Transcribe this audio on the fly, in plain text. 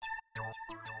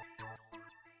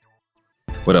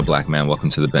What up, Black man? Welcome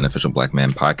to the Beneficial Black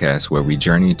Man podcast, where we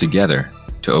journey together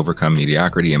to overcome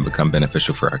mediocrity and become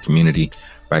beneficial for our community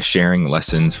by sharing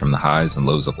lessons from the highs and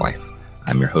lows of life.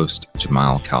 I'm your host,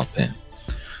 Jamal Calpin.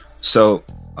 So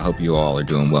I hope you all are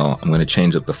doing well. I'm going to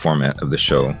change up the format of the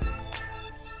show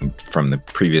from the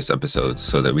previous episodes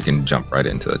so that we can jump right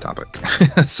into the topic.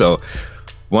 So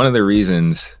one of the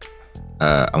reasons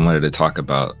I wanted to talk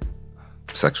about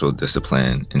sexual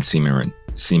discipline and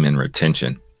semen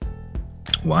retention.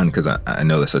 One, because I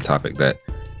know that's a topic that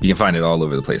you can find it all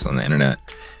over the place on the internet,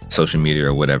 social media,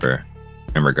 or whatever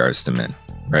in regards to men,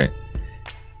 right?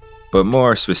 But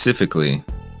more specifically,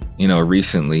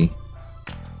 recently,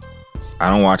 I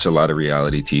don't watch a lot of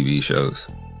reality TV shows.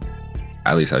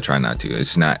 At least I try not to.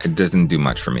 It doesn't do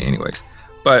much for me anyways.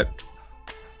 But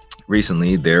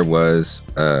recently there was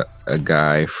a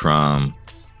guy from,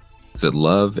 is it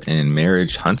Love and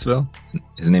Marriage Huntsville?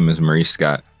 His name is Maurice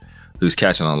Scott, who's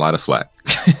catching a lot of flack.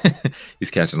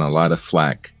 He's catching a lot of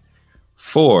flack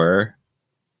for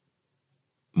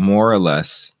more or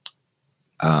less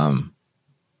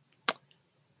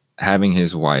having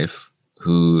his wife,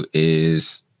 who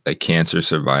is a cancer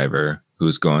survivor,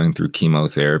 who's going through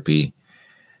chemotherapy,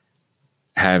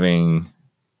 they're having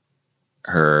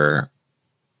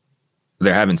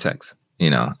sex.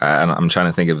 I'm trying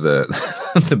to think of the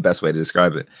the best way to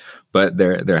describe it, but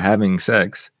they're having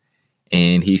sex.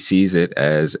 And he sees it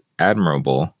as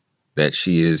admirable that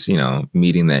she is,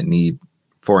 meeting that need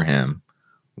for him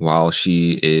while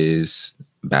she is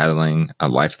battling a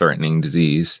life-threatening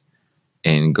disease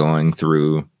and going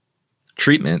through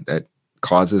treatment that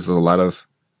causes a lot of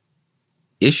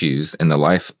issues in the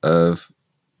life of,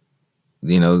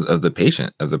 of the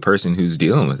patient, of the person who's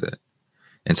dealing with it.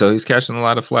 And so he's catching a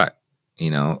lot of flack,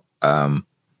 and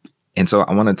so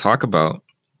I want to talk about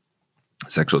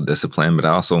sexual discipline, but I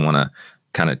also want to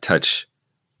kind of touch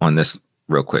on this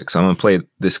real quick. So I'm going to play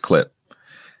this clip.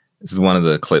 This is one of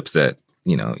the clips that,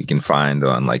 you can find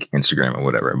on like Instagram or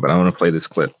whatever, but I want to play this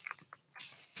clip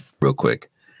real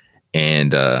quick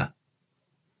and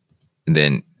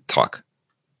then talk.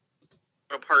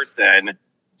 A person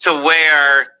to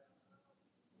where,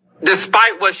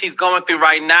 despite what she's going through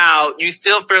right now, you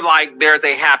still feel like there's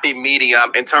a happy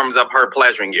medium in terms of her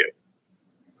pleasuring you.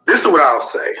 This is what I'll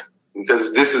say,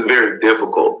 because this is very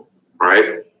difficult,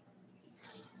 right?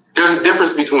 There's a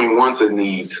difference between wants and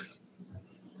needs,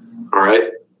 all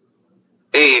right?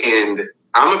 And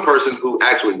I'm a person who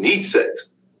actually needs sex,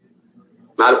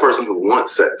 not a person who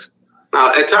wants sex.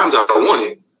 Now, at times I don't want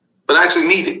it, but I actually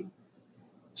need it.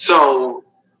 So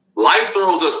life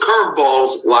throws us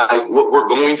curveballs like what we're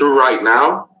going through right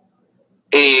now.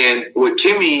 And what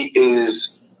Kimmy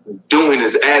is doing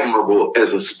is admirable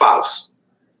as a spouse.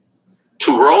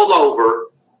 To roll over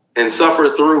and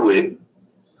suffer through it,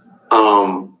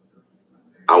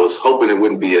 I was hoping it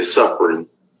wouldn't be a suffering,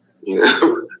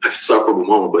 a sufferable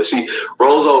moment, but she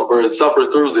rolls over and suffers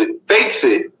through it, fakes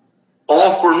it,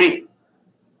 all for me.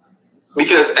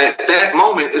 Because at that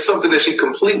moment, it's something that she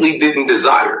completely didn't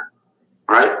desire,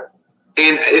 right?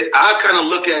 And I kind of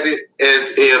look at it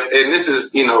as if, and this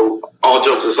is, all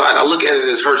jokes aside, I look at it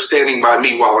as her standing by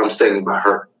me while I'm standing by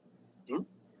her.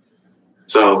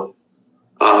 So,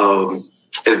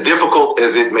 as difficult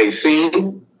as it may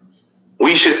seem,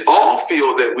 we should all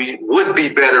feel that we would be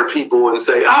better people and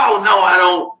say, oh, no, I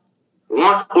don't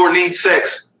want or need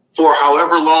sex for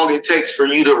however long it takes for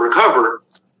you to recover.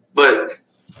 But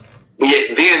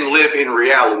yet then live in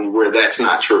reality where that's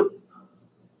not true.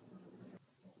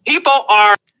 People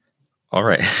are. All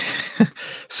right.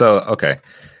 So, okay.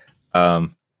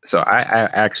 So I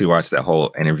actually watched that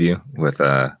whole interview with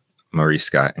Maurice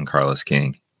Scott and Carlos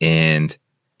King. And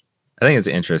I think it's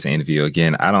an interesting interview.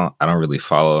 Again, I don't really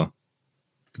follow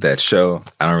that show.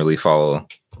 I don't really follow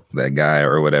that guy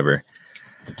or whatever.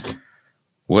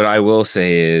 What I will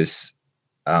say is,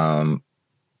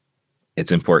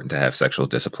 it's important to have sexual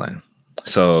discipline.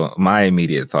 So my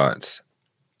immediate thoughts,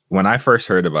 when I first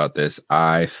heard about this,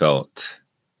 I felt,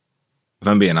 if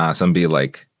I'm being honest, I'm being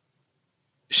like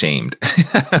shamed.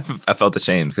 I felt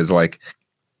ashamed because like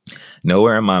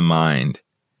nowhere in my mind,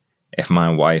 if my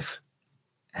wife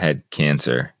had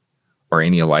cancer or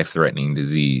any life-threatening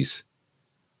disease,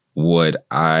 would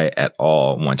I at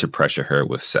all want to pressure her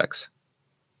with sex?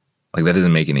 Like that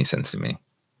doesn't make any sense to me.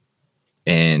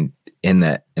 And in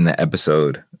that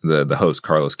episode, the host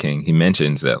Carlos King, he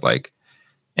mentions that like,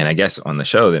 and I guess on the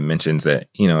show that mentions that,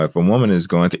 you know, if a woman is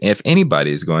going through, if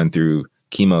anybody is going through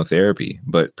chemotherapy,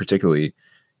 but particularly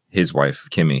his wife,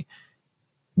 Kimmy,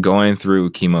 going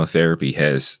through chemotherapy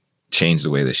has changed the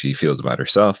way that she feels about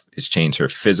herself. It's changed her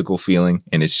physical feeling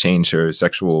and it's changed her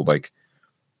sexual like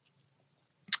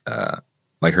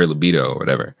like her libido or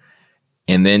whatever.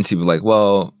 And then to be like,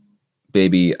 well,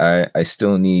 baby, I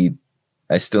still need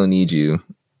you.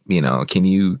 You know, can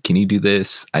you do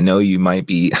this? I know you might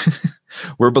be,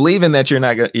 we're believing that you're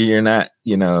not,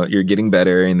 you know, you're getting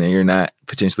better and then you're not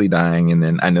potentially dying. And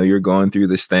then I know you're going through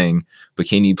this thing, but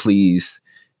can you please,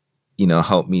 you know,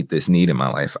 help meet this need in my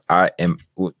life?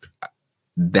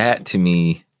 That to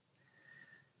me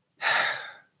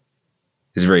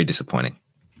is very disappointing.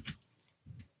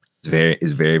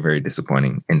 It's very, very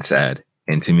disappointing and sad.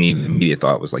 And to me, the immediate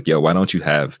thought was like, yo, why don't you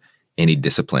have any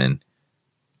discipline?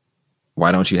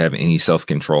 Why don't you have any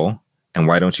self-control? And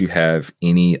why don't you have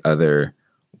any other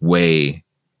way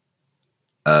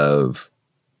of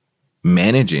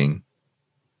managing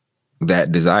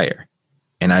that desire?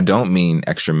 And I don't mean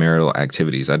extramarital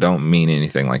activities. I don't mean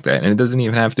anything like that. And it doesn't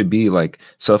even have to be like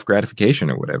self-gratification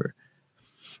or whatever.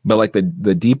 But like the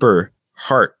deeper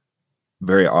heart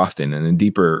very often, and the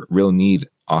deeper real need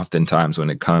oftentimes when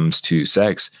it comes to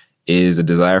sex, is a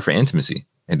desire for intimacy,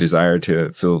 a desire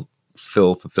to feel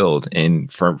fulfilled.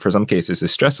 And for some cases,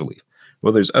 it's stress relief.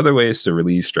 Well, there's other ways to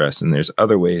relieve stress, and there's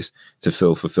other ways to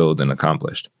feel fulfilled and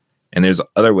accomplished. And there's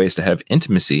other ways to have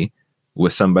intimacy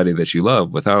with somebody that you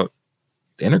love without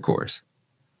intercourse.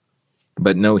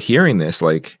 But no, hearing this,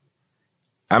 like,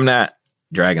 I'm not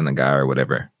dragging the guy or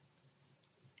whatever.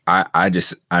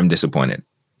 I'm disappointed.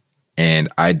 And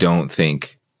I don't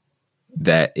think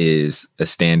that is a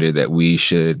standard that we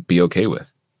should be okay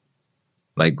with.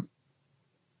 Like,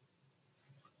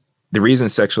 the reason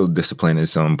sexual discipline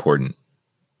is so important,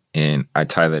 and I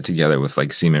tie that together with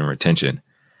like semen retention,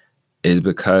 is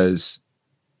because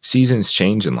seasons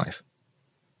change in life.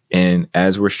 And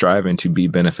as we're striving to be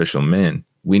beneficial men,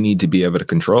 we need to be able to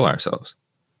control ourselves.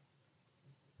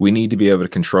 We need to be able to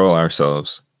control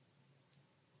ourselves,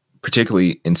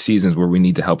 particularly in seasons where we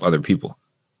need to help other people.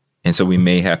 And so we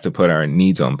may have to put our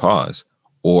needs on pause,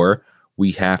 or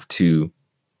we have to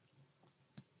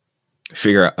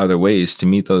figure out other ways to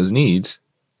meet those needs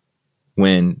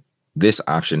when this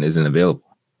option isn't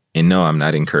available. And no, I'm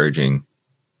not encouraging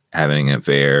having an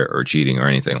affair or cheating or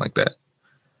anything like that.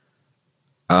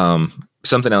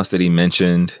 Something else that he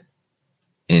mentioned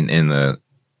in the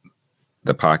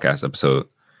podcast episode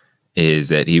is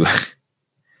that he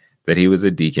was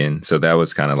a deacon. So that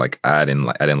was kind of like, I didn't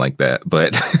like that,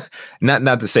 but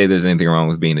not to say there's anything wrong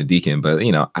with being a deacon, but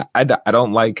you know, I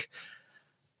don't like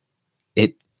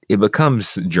it. It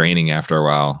becomes draining after a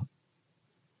while,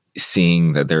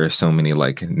 seeing that there are so many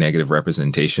like negative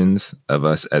representations of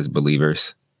us as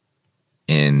believers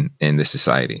in this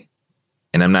society.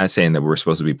 And I'm not saying that we're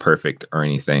supposed to be perfect or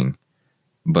anything,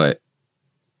 but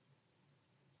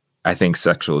I think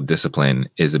sexual discipline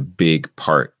is a big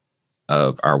part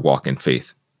of our walk in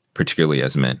faith, particularly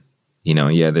as men. You know,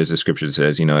 yeah, there's a scripture that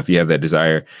says, you know, if you have that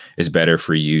desire, it's better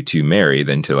for you to marry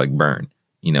than to like burn,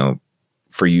 you know,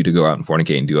 for you to go out and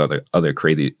fornicate and do other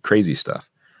crazy stuff.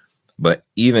 But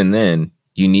even then,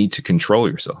 you need to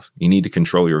control yourself. You need to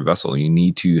control your vessel. You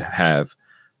need to have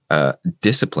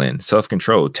discipline,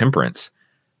 self-control, temperance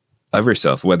of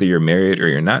yourself, whether you're married or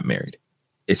you're not married.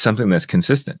 It's something that's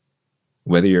consistent,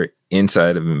 whether you're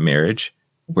inside of a marriage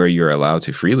where you're allowed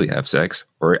to freely have sex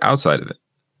or outside of it.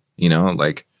 You know,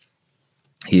 like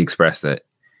he expressed that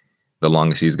the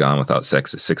longest he's gone without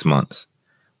sex is 6 months,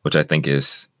 which I think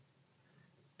is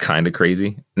kind of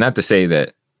crazy. Not to say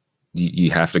that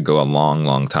you have to go a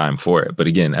long time for it. But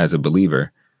again, as a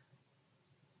believer,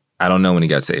 I don't know when he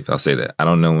got saved. I'll say that. I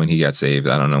don't know when he got saved.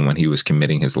 I don't know when he was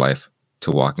committing his life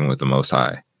to walking with the Most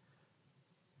High.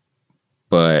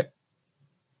 But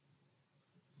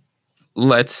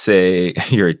let's say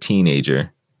you're a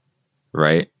teenager,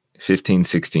 right? 15,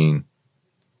 16,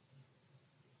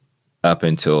 up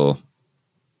until,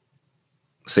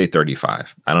 say,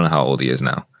 35. I don't know how old he is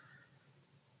now.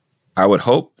 I would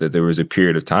hope that there was a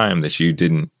period of time that you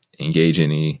didn't engage in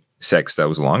any sex that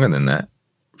was longer than that,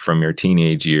 from your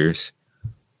teenage years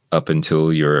up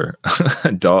until your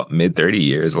adult mid-30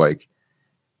 years, like,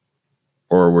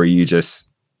 or were you just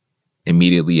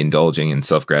immediately indulging in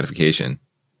self-gratification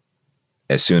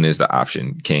as soon as the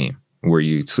option came? Were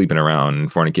you sleeping around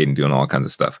and fornicating, doing all kinds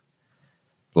of stuff?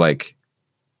 Like,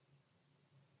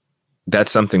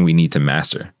 that's something we need to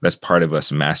master. That's part of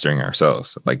us mastering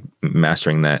ourselves, like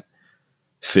mastering that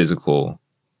physical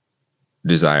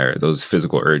desire, those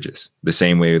physical urges, the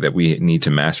same way that we need to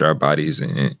master our bodies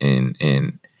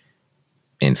in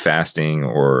fasting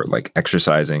or like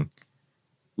exercising.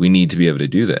 We need to be able to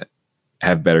do that,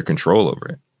 have better control over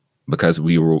it, because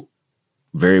we will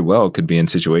very well could be in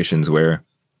situations where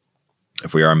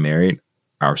if we are married,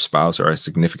 our spouse or our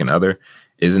significant other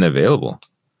isn't available.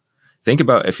 Think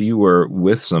about if you were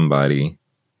with somebody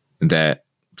that,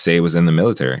 say, was in the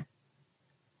military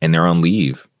and they're on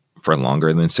leave for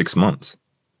longer than 6 months.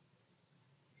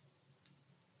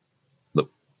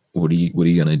 Look, what are you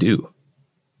going to do?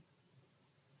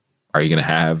 Are you going to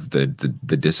have the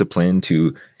discipline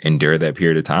to endure that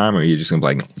period of time? Or are you just going to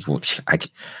be like, well,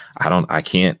 I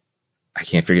can't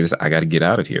figure this out. I got to get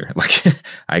out of here. Like,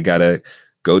 I got to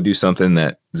go do something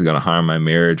that is going to harm my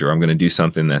marriage, or I'm going to do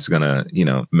something that's going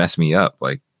to, mess me up.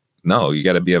 Like, no, you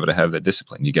got to be able to have that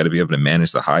discipline. You got to be able to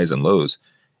manage the highs and lows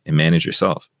and manage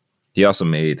yourself. He also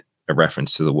made a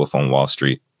reference to The Wolf on Wall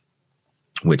Street,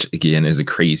 which again is a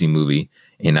crazy movie.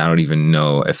 And I don't even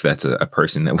know if that's a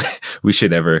person that we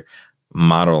should ever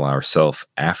model ourselves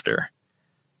after.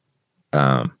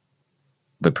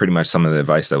 But pretty much some of the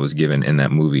advice that was given in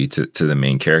that movie to the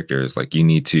main character is like, you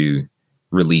need to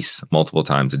release multiple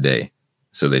times a day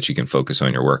so that you can focus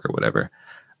on your work or whatever.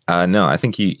 No, I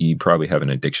think you probably have an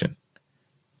addiction,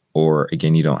 or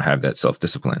again, you don't have that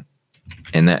self-discipline,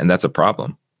 and that's a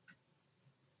problem.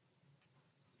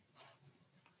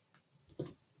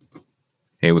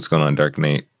 Hey, what's going on, Dark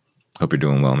Nate? Hope you're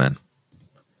doing well, man.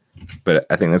 But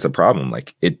I think that's a problem.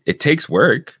 Like, it takes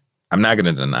work. I'm not going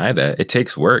to deny that. It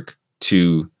takes work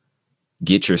to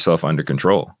get yourself under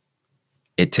control.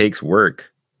 It takes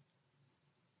work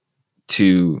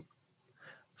to...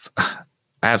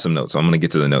 I have some notes, so I'm going to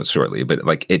get to the notes shortly. But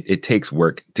like, it takes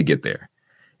work to get there.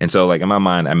 And so, like, in my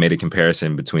mind, I made a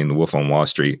comparison between The Wolf on Wall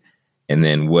Street and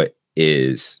then what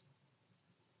is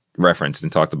referenced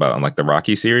and talked about on like the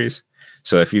Rocky series.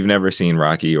 So if you've never seen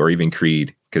Rocky, or even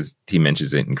Creed, because he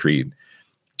mentions it in Creed,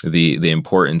 the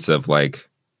importance of, like,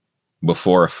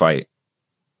 before a fight,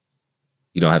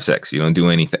 you don't have sex, you don't do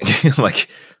anything, like,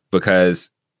 because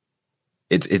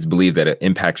it's believed that it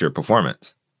impacts your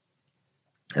performance.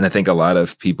 And I think a lot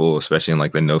of people, especially in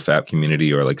like the NoFap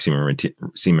community or like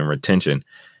semen retention,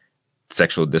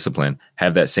 sexual discipline,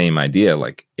 have that same idea.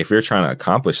 Like, if you're trying to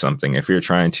accomplish something, if you're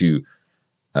trying to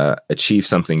achieve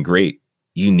something great,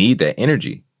 you need that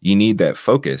energy, you need that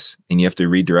focus, and you have to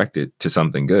redirect it to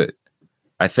something good.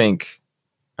 I think,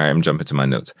 all right, I'm jumping to my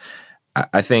notes.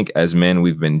 I think as men,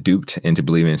 we've been duped into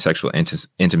believing sexual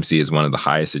intimacy is one of the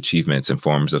highest achievements and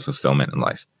forms of fulfillment in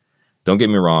life. Don't get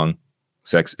me wrong,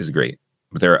 sex is great,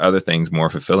 but there are other things more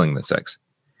fulfilling than sex.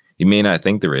 You may not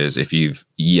think there is if you've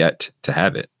yet to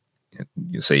have it.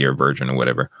 You say you're a virgin or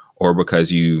whatever, or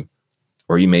you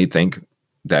may think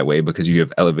that way because you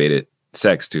have elevated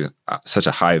sex to such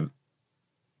a high,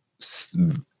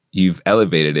 you've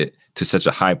elevated it to such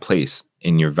a high place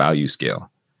in your value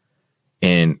scale.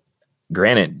 And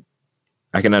granted,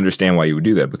 I can understand why you would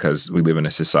do that, because we live in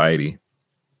a society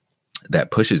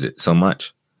that pushes it so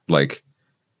much. Like,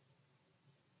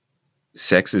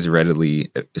 sex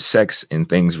and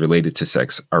things related to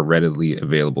sex are readily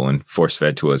available and force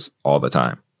fed to us all the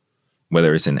time,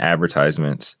 whether it's in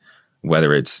advertisements,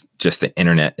 whether it's just the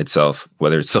internet itself,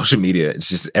 whether it's social media, it's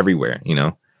just everywhere,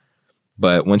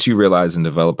 But once you realize and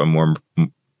develop a more,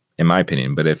 in my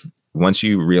opinion, once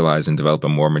you realize and develop a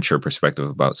more mature perspective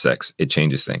about sex, it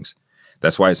changes things.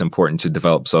 That's why it's important to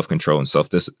develop self-control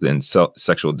and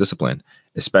sexual discipline,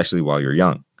 especially while you're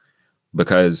young,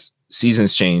 because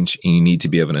seasons change and you need to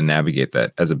be able to navigate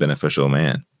that as a beneficial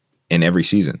man in every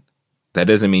season. That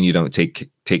doesn't mean you don't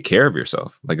take care of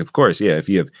yourself. Like, of course, yeah, if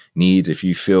you have needs, if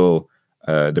you feel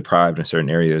deprived in certain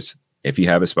areas, if you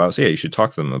have a spouse, yeah, you should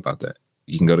talk to them about that.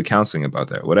 You can go to counseling about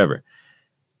that, whatever.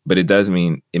 But it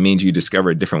means you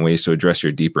discover different ways to address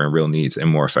your deeper and real needs in a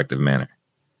more effective manner.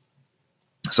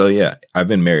 So yeah, I've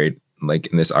been married, like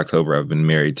in this October, I've been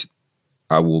married.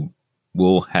 I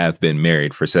will have been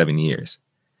married for 7 years.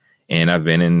 And I've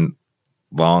been in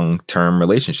long-term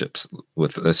relationships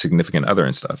with a significant other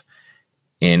and stuff.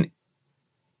 And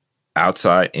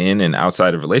in and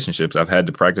outside of relationships, I've had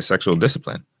to practice sexual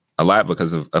discipline a lot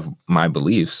because of my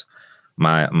beliefs,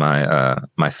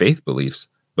 my faith beliefs,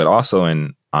 but also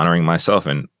in honoring myself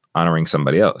and honoring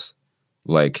somebody else.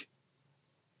 Like,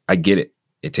 I get it.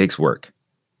 It takes work.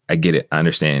 I get it. I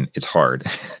understand it's hard,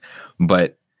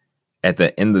 but at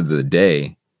the end of the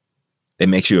day, it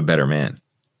makes you a better man,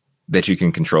 that you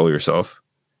can control yourself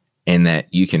and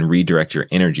that you can redirect your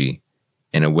energy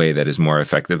in a way that is more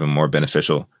effective and more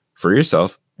beneficial for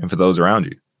yourself and for those around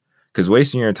you. Because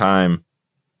wasting your time,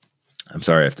 I'm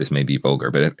sorry if this may be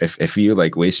vulgar, but if you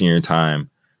like wasting your time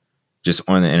just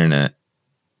on the internet,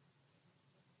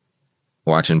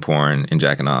 watching porn and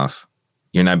jacking off,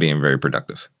 you're not being very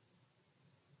productive.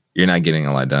 You're not getting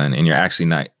a lot done, and you're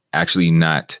actually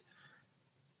not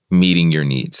meeting your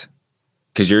needs,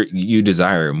 because you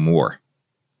desire more.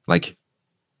 Like,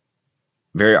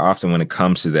 very often when it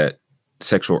comes to that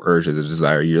sexual urge or the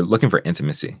desire, you're looking for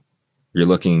intimacy. You're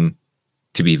looking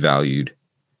to be valued.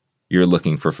 You're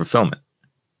looking for fulfillment.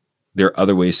 There are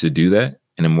other ways to do that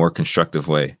in a more constructive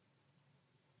way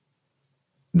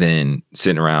than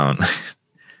sitting around.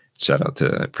 Shout out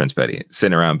to Prince Petty,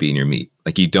 sitting around beating your meat.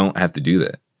 Like, you don't have to do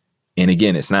that. And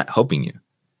again, it's not helping you.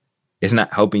 It's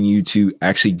not helping you to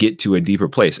actually get to a deeper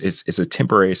place. It's a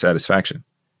temporary satisfaction.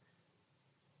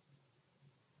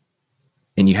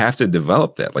 And you have to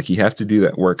develop that. Like, you have to do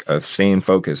that work of staying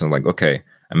focused and like, okay,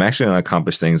 I'm actually going to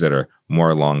accomplish things that are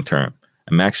more long-term.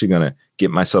 I'm actually going to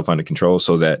get myself under control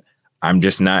so that I'm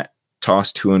just not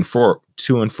tossed to and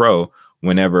fro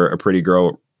whenever a pretty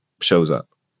girl shows up.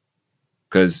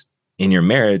 Because in your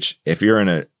marriage, if you're in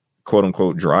a quote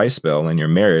unquote dry spell in your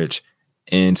marriage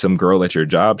and some girl at your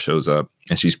job shows up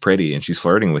and she's pretty and she's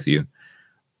flirting with you,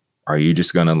 are you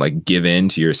just going to like give in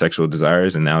to your sexual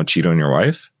desires and now cheat on your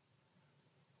wife?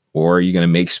 Or are you going to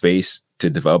make space to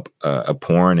develop a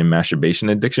porn and masturbation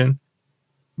addiction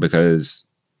because,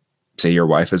 say, your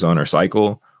wife is on her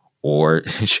cycle or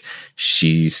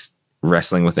she's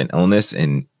wrestling with an illness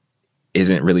and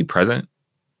isn't really present?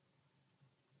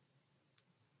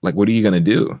 Like, what are you going to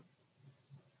do?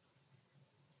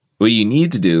 What you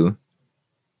need to do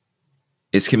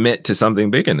is commit to something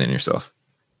bigger than yourself.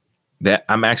 That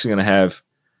I'm actually going to have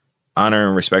honor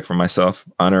and respect for myself,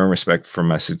 honor and respect for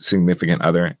my significant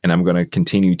other, and I'm going to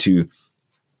continue to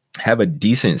have a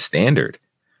decent standard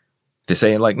to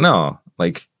say, like, no,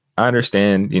 like, I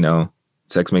understand,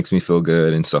 sex makes me feel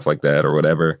good and stuff like that or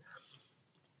whatever.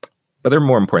 But there are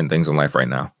more important things in life right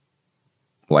now.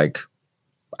 Like,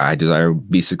 I desire to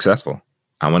be successful.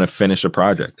 I want to finish a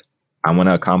project. I want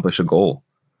to accomplish a goal.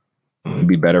 I want to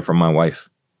be better for my wife.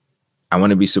 I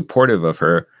want to be supportive of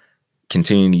her,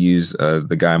 continuing to use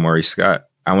the guy Maurice Scott.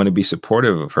 I want to be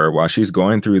supportive of her while she's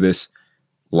going through this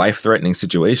life-threatening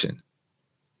situation.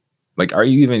 Like, are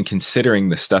you even considering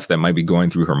the stuff that might be going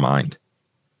through her mind?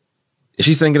 If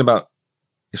she's thinking about,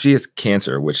 if she has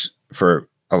cancer, which for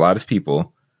a lot of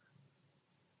people,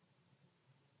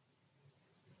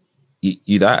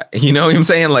 you die. You know what I'm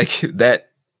saying? Like,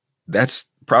 that's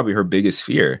probably her biggest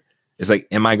fear. It's like,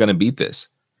 am I going to beat this?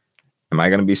 Am I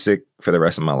going to be sick for the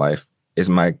rest of my life? Is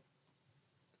my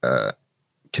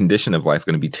condition of life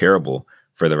going to be terrible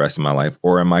for the rest of my life?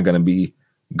 Or am I going to be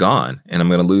gone and I'm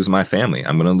going to lose my family?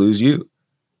 I'm going to lose you.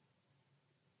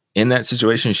 In that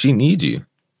situation, she needs you.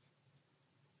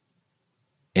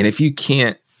 And if you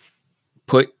can't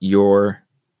put your,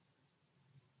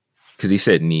 because he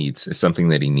said needs, it's something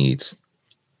that he needs.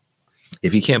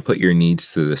 If you can't put your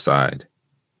needs to the side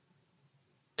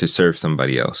to serve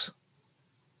somebody else,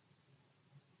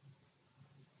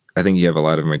 I think you have a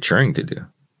lot of maturing to do.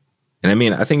 And I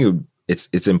mean, I think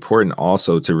it's important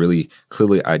also to really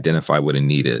clearly identify what a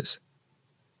need is.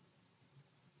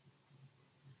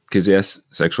 Because yes,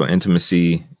 sexual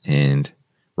intimacy and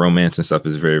romance and stuff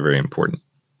is very, very important.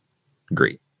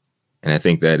 Great. And I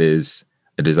think that is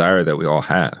a desire that we all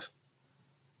have.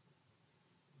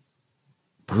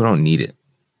 But we don't need it.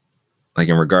 Like,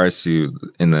 in regards to,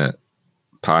 in the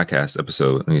podcast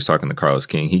episode, when he's talking to Carlos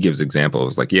King, he gives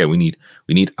examples like, yeah, we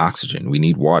need oxygen, we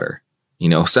need water,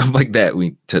 stuff like that.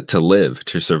 To live,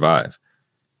 to survive.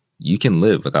 You can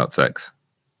live without sex.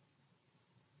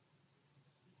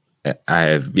 I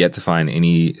have yet to find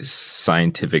any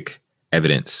scientific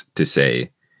evidence to say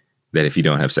that if you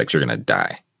don't have sex, you're going to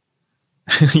die.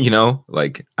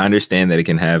 Like, I understand that it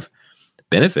can have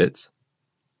benefits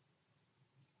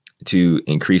to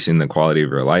increasing the quality of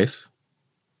your life,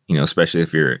 especially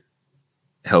if you're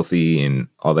healthy and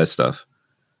all that stuff.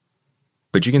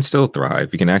 But you can still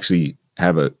thrive. You can actually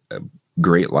have a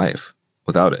great life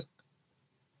without it.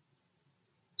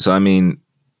 So, I mean,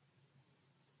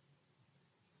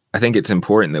 I think it's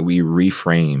important that we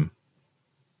reframe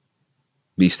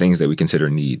these things that we consider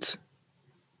needs.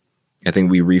 I think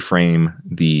we reframe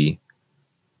the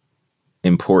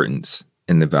importance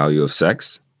and the value of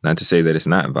sex. Not to say that it's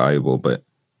not valuable, but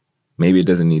maybe it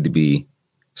doesn't need to be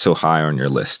so high on your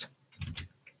list,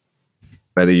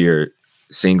 whether you're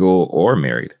single or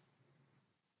married.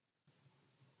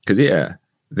 Because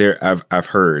I've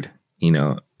heard,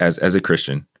 as a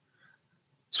Christian,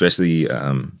 especially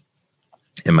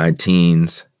in my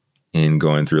teens and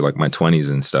going through like my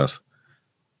 20s and stuff,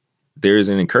 there is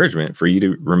an encouragement for you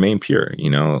to remain pure.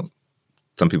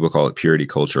 Some people call it purity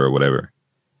culture or whatever.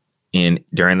 And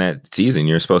during that season,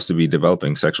 you're supposed to be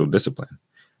developing sexual discipline.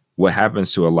 What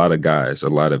happens to a lot of guys, I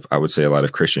would say a lot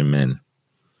of Christian men,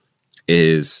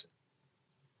 is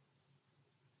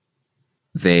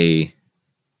they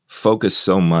focus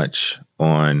so much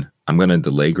on, I'm going to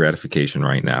delay gratification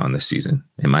right now in this season,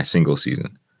 in my single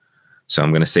season, So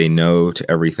I'm going to say no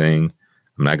to everything.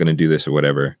 I'm not going to do this or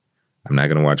whatever. I'm not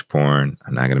going to watch porn.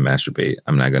 I'm not going to masturbate.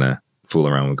 I'm not going to fool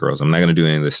around with girls. I'm not going to do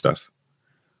any of this stuff,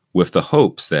 with the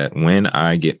hopes that when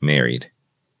I get married,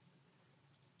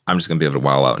 I'm just going to be able to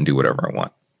wild out and do whatever I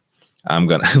want. I'm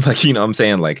going to, like, you know what I'm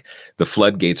saying? Like, the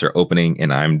floodgates are opening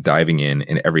and I'm diving in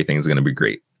and everything's going to be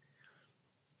great.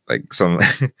 Like, some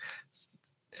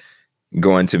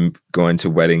going to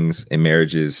weddings and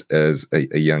marriages as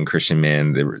a young Christian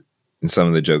man, and some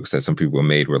of the jokes that some people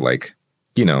made were like,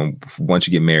 you know, once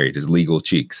you get married, it's legal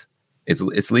cheeks.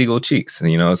 It's legal cheeks.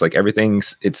 And, you know, it's like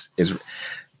everything's, it's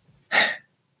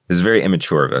very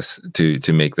immature of us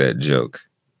to make that joke.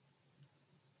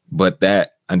 But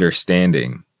that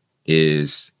understanding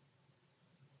is,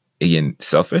 again,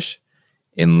 selfish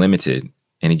and limited,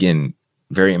 and again,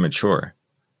 very immature.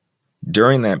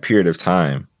 During that period of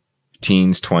time,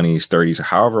 teens, 20s, 30s,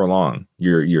 however long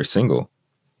you're single,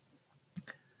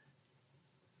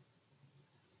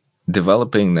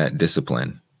 developing that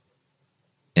discipline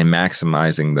and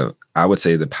maximizing I would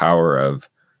say the power of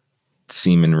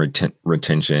semen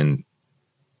retention,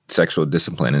 sexual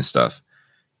discipline and stuff,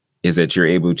 is that you're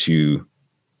able to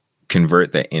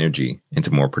convert that energy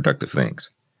into more productive things.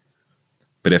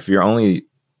 But if you're only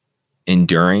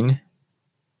enduring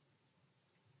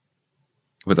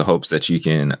with the hopes that you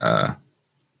can,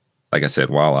 like I said,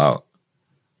 wild out,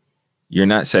 you're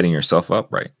not setting yourself up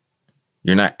right.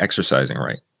 You're not exercising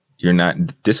right. You're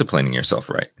not disciplining yourself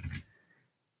right.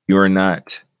 You are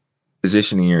not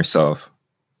positioning yourself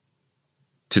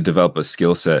to develop a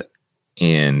skill set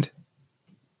and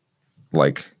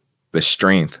like the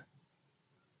strength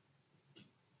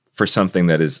for something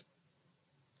that is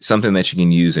something that you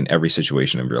can use in every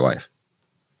situation of your life.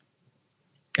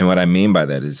 And what I mean by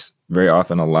that is, very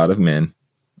often a lot of men,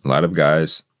 a lot of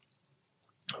guys,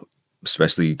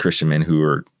 especially Christian men who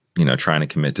are, you know, trying to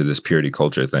commit to this purity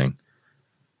culture thing,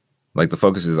 like the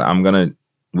focus is, I'm going to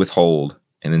withhold.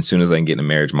 And then as soon as I can get in a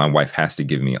marriage, my wife has to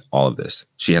give me all of this.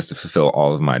 She has to fulfill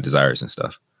all of my desires and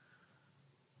stuff.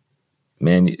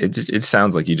 Man, it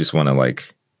sounds like you just want to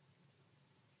like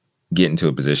get into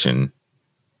a position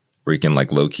where you can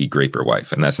like low key grape your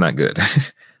wife. And that's not good.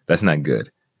 That's not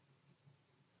good.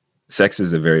 Sex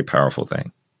is a very powerful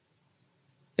thing.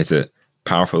 It's a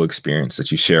powerful experience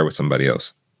that you share with somebody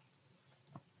else.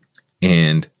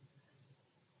 And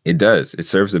it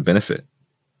serves a benefit.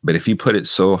 But if you put it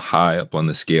so high up on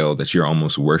the scale that you're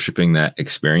almost worshiping that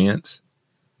experience,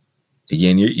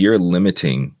 again, you're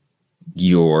limiting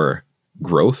your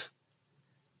growth.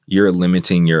 You're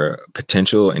limiting your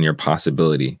potential and your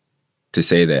possibility to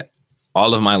say that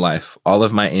all of my life, all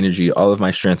of my energy, all of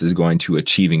my strength is going to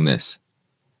achieving this.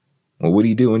 Well, what do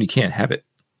you do when you can't have it?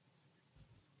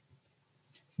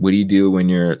 What do you do when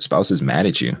your spouse is mad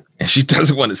at you and she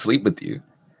doesn't want to sleep with you?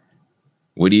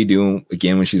 What do you do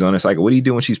again when she's on her cycle? What do you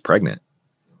do when she's pregnant?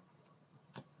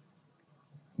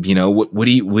 You know, what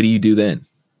do you do then?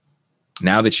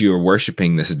 Now that you are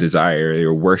worshiping this desire,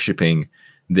 you're worshiping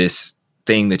this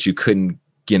thing that you couldn't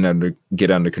get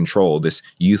under control, this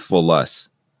youthful lust,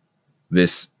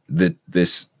 this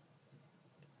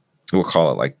we'll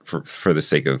call it, like, for the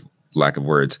sake of lack of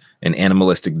words, an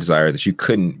animalistic desire that you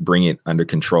couldn't bring it under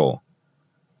control.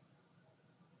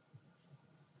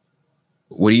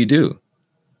 What do?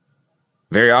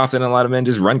 Very often, a lot of men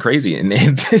just run crazy and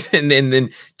then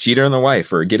cheat on their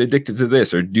wife or get addicted to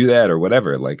this or do that or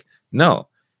whatever. Like, no,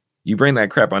 you bring that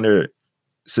crap under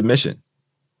submission.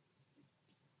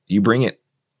 You bring it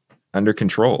under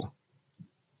control.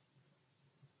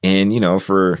 And, you know,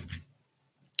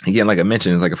 again, like I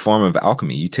mentioned, it's like a form of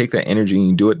alchemy. You take that energy and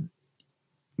you do it,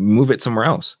 move it somewhere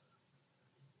else.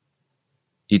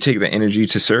 You take the energy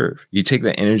to serve. You take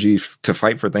the energy to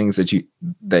fight for things that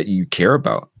you care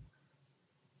about.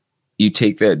 You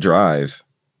take that drive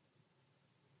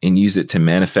and use it to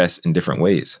manifest in different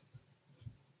ways.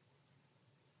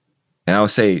 And I would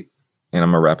say, and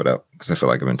I'm gonna wrap it up because I feel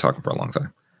like I've been talking for a long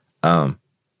time.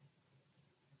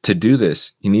 To do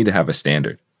this, you need to have a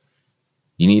standard.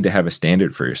 You need to have a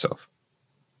standard for yourself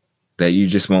that you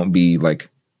just won't be like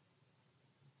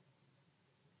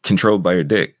controlled by your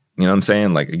dick. You know what I'm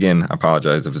saying? Like, again, I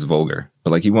apologize if it's vulgar, but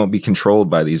like, you won't be controlled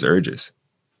by these urges.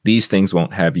 These things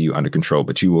won't have you under control,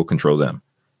 but you will control them.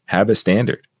 Have a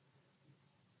standard.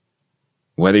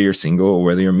 Whether you're single or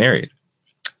whether you're married.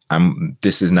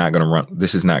 This is not going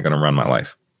to run my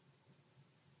life.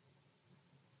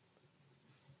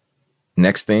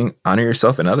 Next thing, honor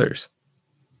yourself and others.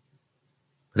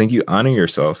 I think you honor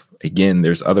yourself. Again,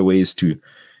 there's other ways to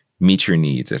meet your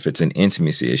needs. If it's an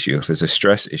intimacy issue, if it's a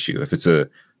stress issue, if it's a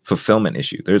fulfillment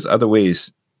issue, there's other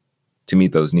ways to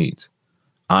meet those needs.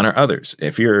 Honor others.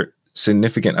 If you're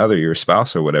significant other, your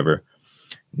spouse or whatever,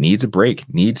 needs a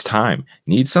break, needs time,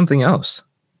 needs something else,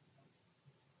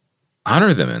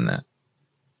 honor them in that.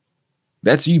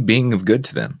 That's you being of good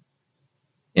to them.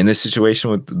 In this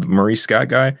situation with the Maurice Scott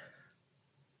guy,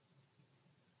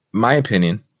 my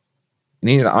opinion, he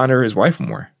needed to honor his wife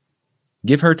more.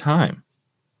 Give her time.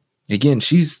 Again,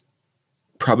 she's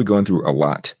probably going through a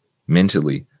lot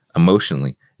mentally,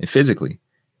 emotionally, and physically.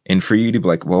 And for you to be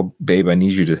like, well, babe, I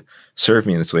need you to serve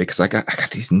me in this way because I got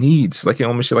these needs. Like, you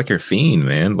almost feel like you're a fiend,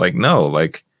 man. Like, no,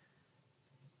 like,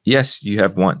 yes, you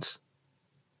have wants.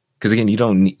 Because again,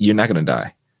 you're not going to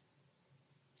die.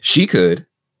 She could,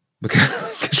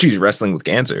 because she's wrestling with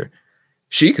cancer.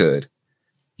 She could.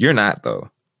 You're not, though.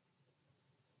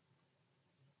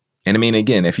 And I mean,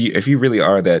 again, if you really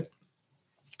are that,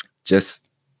 just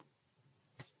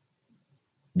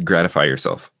gratify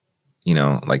yourself,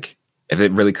 like if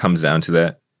it really comes down to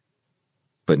that.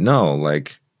 But no,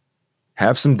 like,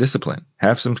 have some discipline,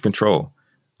 have some control,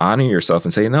 honor yourself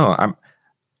and say, no,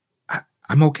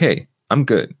 I'm okay. I'm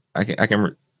good. I'm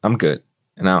good.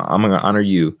 And I'm going to honor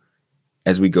you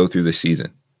as we go through this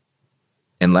season.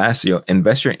 And lastly,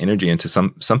 invest your energy into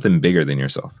something bigger than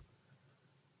yourself.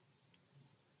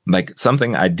 Like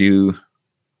something I do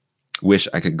wish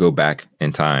I could go back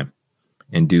in time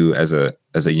and do as a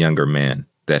younger man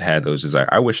that had those desires.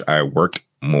 I wish I worked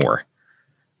more.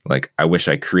 Like, I wish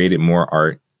I created more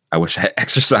art. I wish I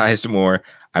exercised more.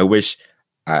 I wish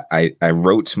I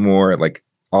wrote more. Like,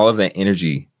 all of that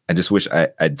energy, I just wish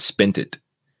I'd spent it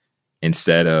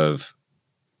instead of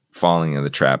falling in the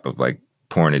trap of like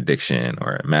porn addiction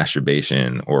or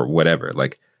masturbation or whatever.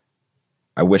 Like,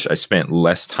 I wish I spent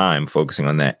less time focusing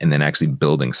on that and then actually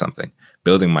building something,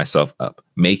 building myself up,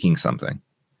 making something.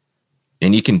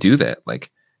 And you can do that.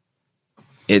 Like,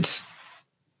 it's,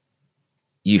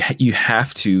 you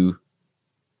have to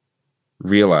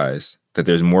realize that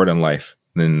there's more than life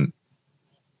than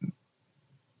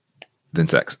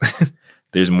sex.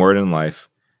 There's more than life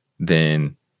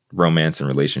than romance and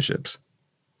relationships.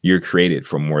 You're created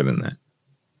for more than that.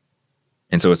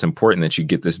 And so it's important that you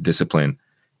get this discipline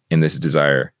and this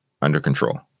desire under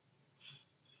control.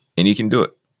 And you can do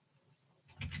it.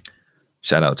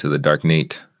 Shout out to the Dark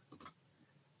Nate.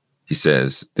 He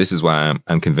says, this is why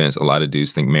I'm convinced a lot of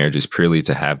dudes think marriage is purely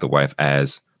to have the wife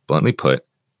as, bluntly put,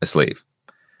 a slave.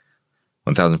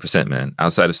 1000%, man.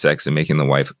 Outside of sex and making the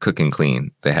wife cook and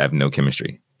clean, they have no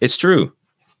chemistry. It's true.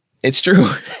 It's true.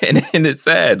 and it's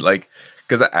sad. Like,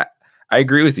 because I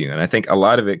agree with you. And I think a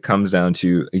lot of it comes down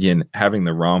to, again, having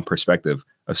the wrong perspective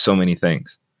of so many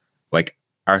things. Like,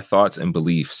 our thoughts and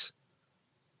beliefs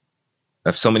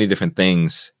of so many different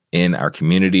things in our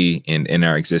community and in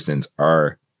our existence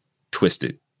are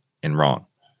twisted and wrong.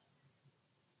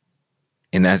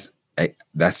 And that's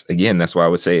why I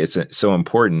would say it's so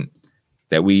important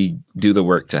that we do the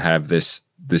work to have this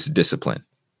discipline,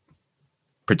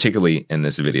 particularly in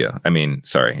this video. I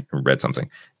read something,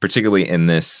 particularly in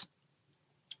this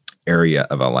area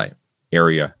of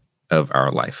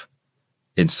our life.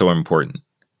 It's so important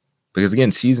because,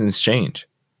 again, seasons change.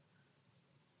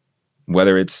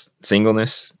 Whether it's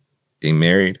singleness, being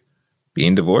married,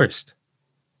 being divorced,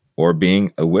 or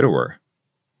being a widower,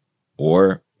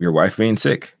 or your wife being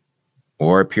sick,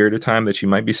 or a period of time that you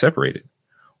might be separated,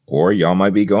 or y'all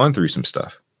might be going through some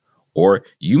stuff, or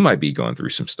you might be going through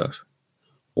some stuff,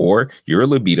 or your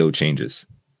libido changes.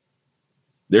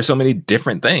 There's so many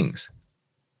different things.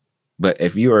 But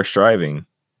if you are striving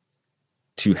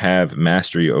to have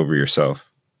mastery over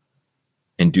yourself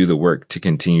and do the work to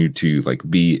continue to like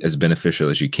be as beneficial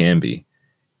as you can be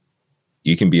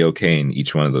okay in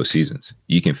each one of those seasons.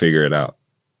 You can figure it out.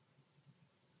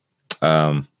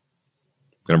 I'm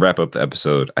going to wrap up the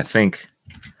episode. I think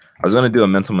I was going to do a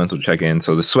mental check-in.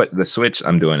 So the switch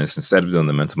I'm doing is, instead of doing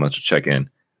the mental check-in,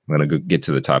 I'm going to get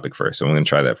to the topic first. So I'm going to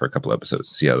try that for a couple episodes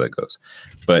and see how that goes.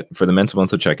 But for the mental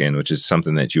check-in, which is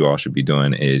something that you all should be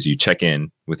doing, is you check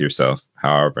in with yourself,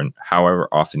 however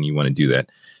often you want to do that.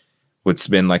 What's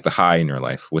been like the high in your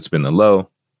life? What's been the low?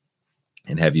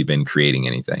 And have you been creating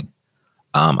anything?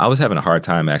 I was having a hard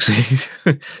time actually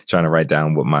trying to write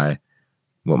down what my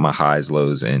highs,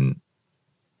 lows, and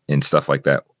stuff like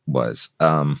that was.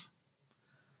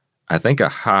 I think a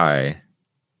high.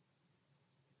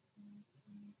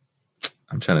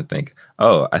 I'm trying to think.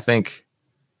 Oh, I think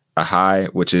a high,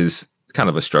 which is kind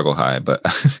of a struggle high, but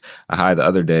a high the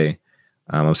other day.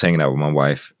 I was hanging out with my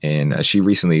wife, and she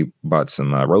recently bought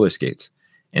some roller skates,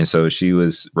 and so she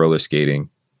was roller skating.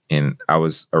 And I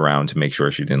was around to make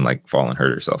sure she didn't like fall and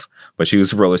hurt herself. But she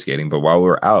was roller skating. But while we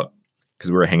were out,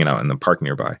 because we were hanging out in the park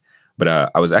nearby, but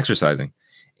I was exercising.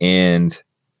 And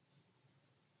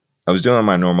I was doing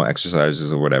my normal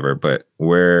exercises or whatever, but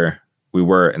where we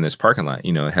were in this parking lot,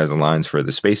 you know, it has the lines for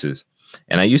the spaces.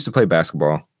 And I used to play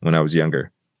basketball when I was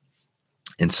younger.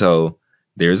 And so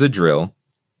there's a drill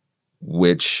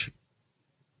which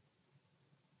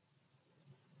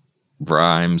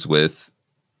rhymes with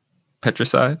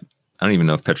petricide. I don't even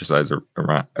know if petricide is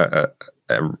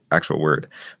a actual word,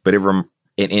 but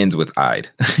it ends with "ide."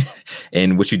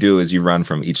 And what you do is you run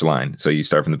from each line. So you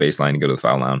start from the baseline, you go to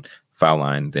the foul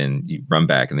line, then you run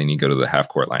back, and then you go to the half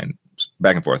court line,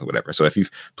 back and forth or whatever. So if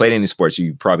you've played any sports,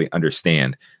 you probably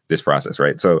understand this process,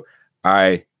 right? So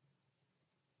I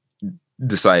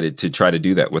decided to try to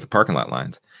do that with the parking lot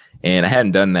lines. And I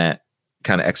hadn't done that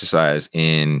kind of exercise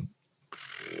in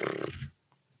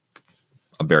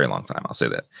a very long time. I'll say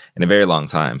that, in a very long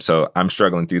time. So I'm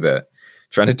struggling through that,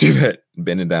 trying to do that,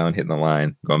 bending down, hitting the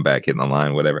line, going back, hitting the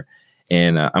line, whatever.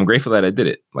 And I'm grateful that I did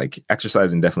it. Like,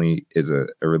 exercising definitely is a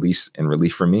release and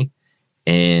relief for me.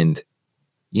 And,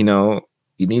 you know,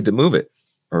 you need to move it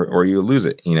or you lose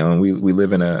it, you know, and we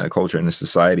live in a culture, in a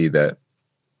society that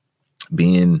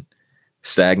being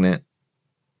stagnant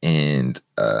and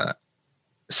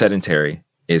sedentary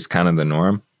is kind of the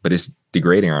norm, but it's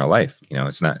degrading our life. You know,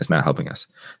 it's not helping us.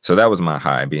 So that was my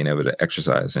high, being able to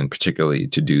exercise, and particularly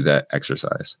to do that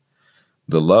exercise.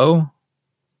 The low,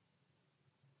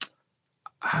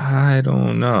 I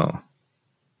don't know.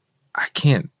 I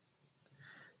can't,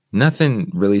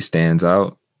 nothing really stands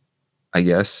out, I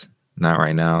guess, not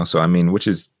right now. So, I mean, which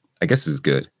is, I guess, is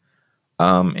good.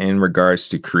 In regards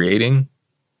to creating,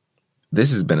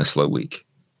 this has been a slow week.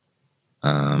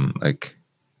 Like,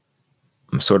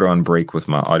 I'm sort of on break with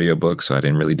my audiobook, so I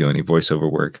didn't really do any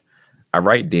voiceover work. I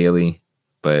write daily,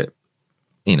 but,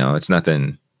 you know, it's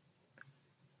nothing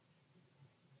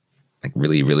like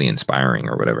really, really inspiring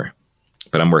or whatever.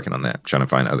 But I'm working on that, trying to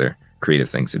find other creative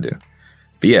things to do.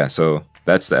 But yeah, so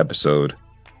that's the episode.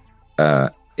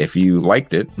 If you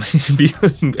liked it,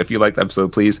 if you liked the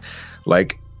episode, please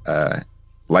like the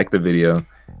video,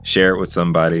 share it with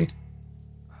somebody.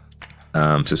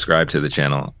 Subscribe to the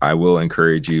channel. I will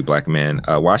encourage you, Black man,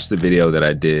 watch the video that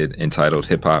I did entitled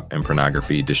 "Hip Hop and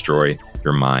Pornography Destroy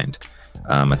Your Mind."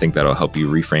 I think that'll help you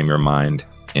reframe your mind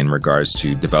in regards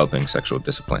to developing sexual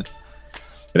discipline.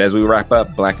 But as we wrap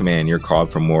up, Black man, you're called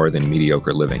for more than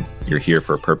mediocre living. You're here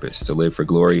for a purpose, to live for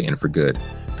glory and for good.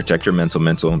 Protect your mental,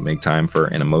 make time for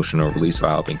an emotional release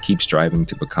valve, and keep striving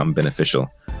to become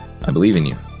beneficial. I believe in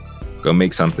you. Go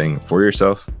make something for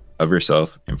yourself, of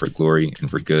yourself, and for glory and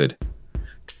for good.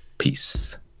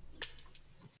 Peace.